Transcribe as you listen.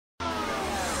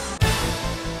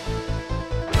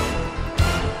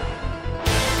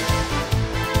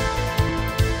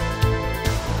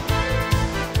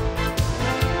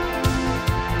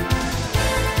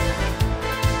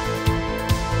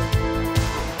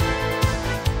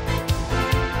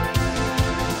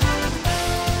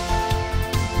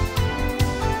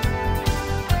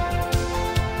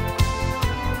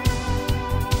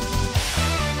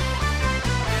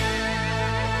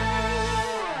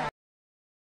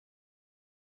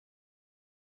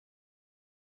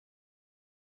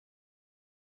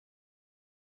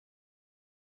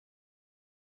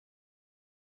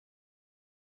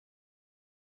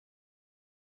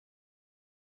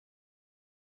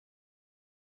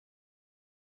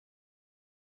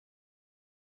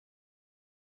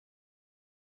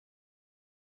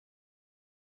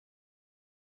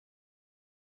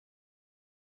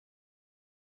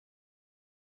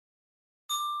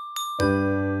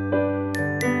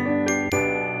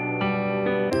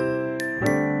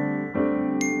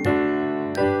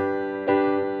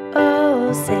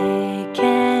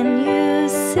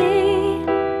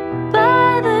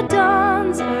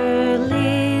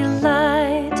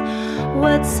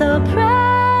what so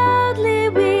proudly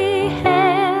we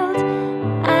hailed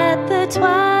at the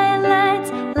twilight's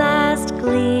last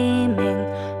gleaming,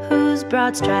 whose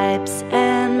broad stripes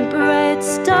and bright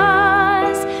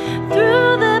stars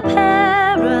through the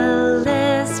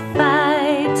perilous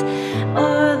fight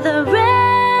o'er the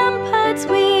ramparts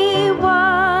we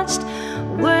watched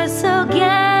were so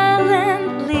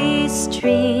gallantly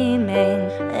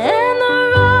streaming, and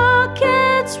the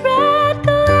rocket's red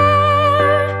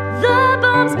glare, the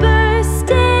bombs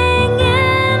bursting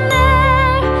in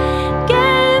air,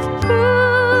 gave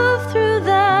proof through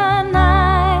the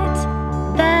night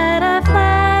that our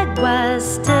flag was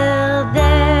still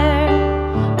there.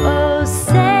 Oh,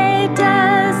 say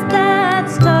does that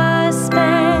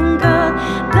star-spangled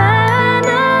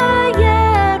banner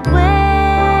yet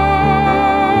wave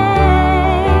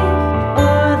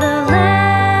o'er the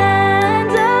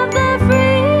land of the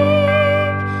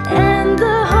free and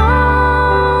the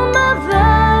home of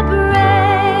the brave?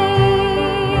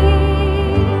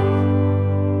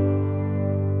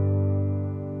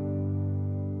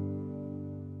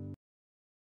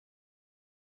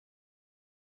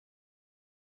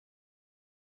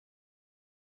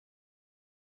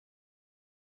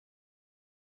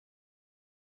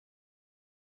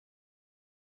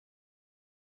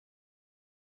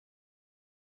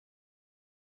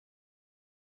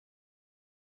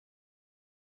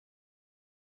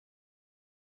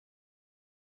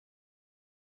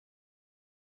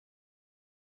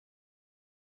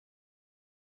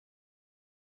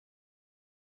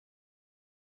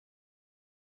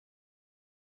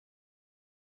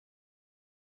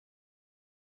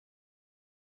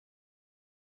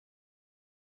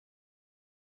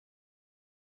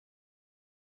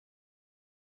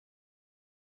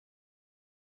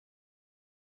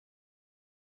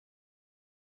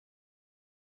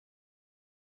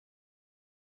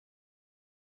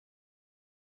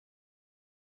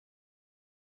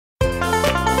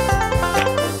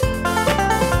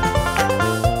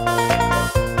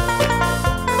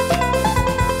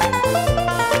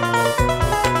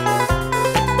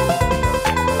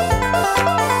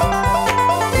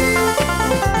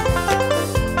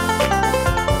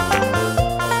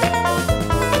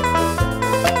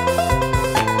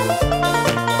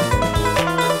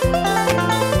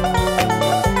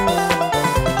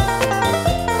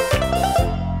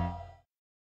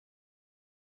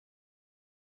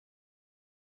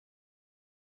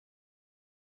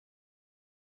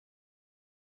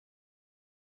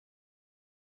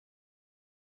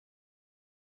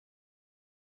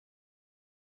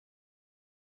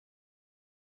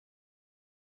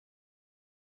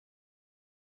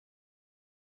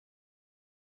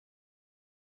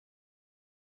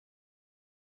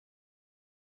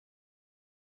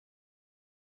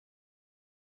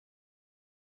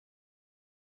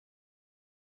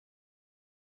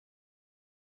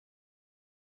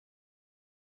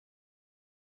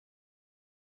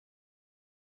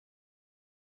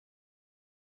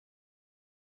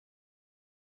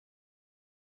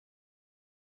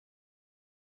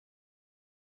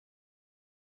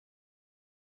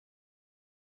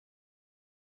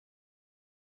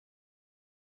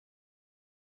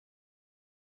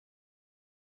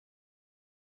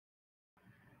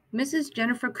 Mrs.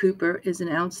 Jennifer Cooper is an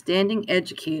outstanding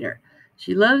educator.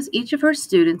 She loves each of her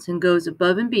students and goes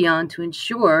above and beyond to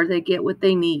ensure they get what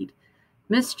they need.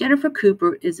 Miss Jennifer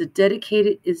Cooper is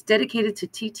dedicated to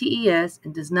TTES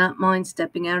and does not mind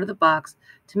stepping out of the box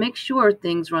to make sure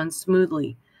things run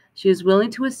smoothly. She is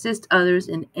willing to assist others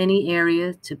in any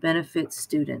area to benefit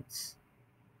students.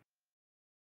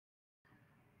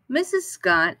 Mrs.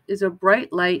 Scott is a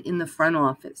bright light in the front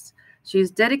office. She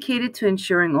is dedicated to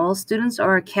ensuring all students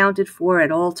are accounted for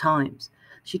at all times.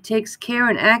 She takes care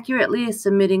in accurately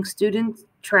submitting student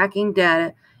tracking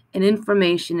data, and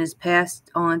information is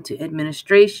passed on to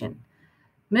administration.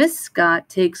 Ms. Scott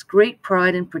takes great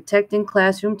pride in protecting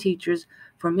classroom teachers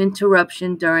from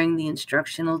interruption during the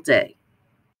instructional day.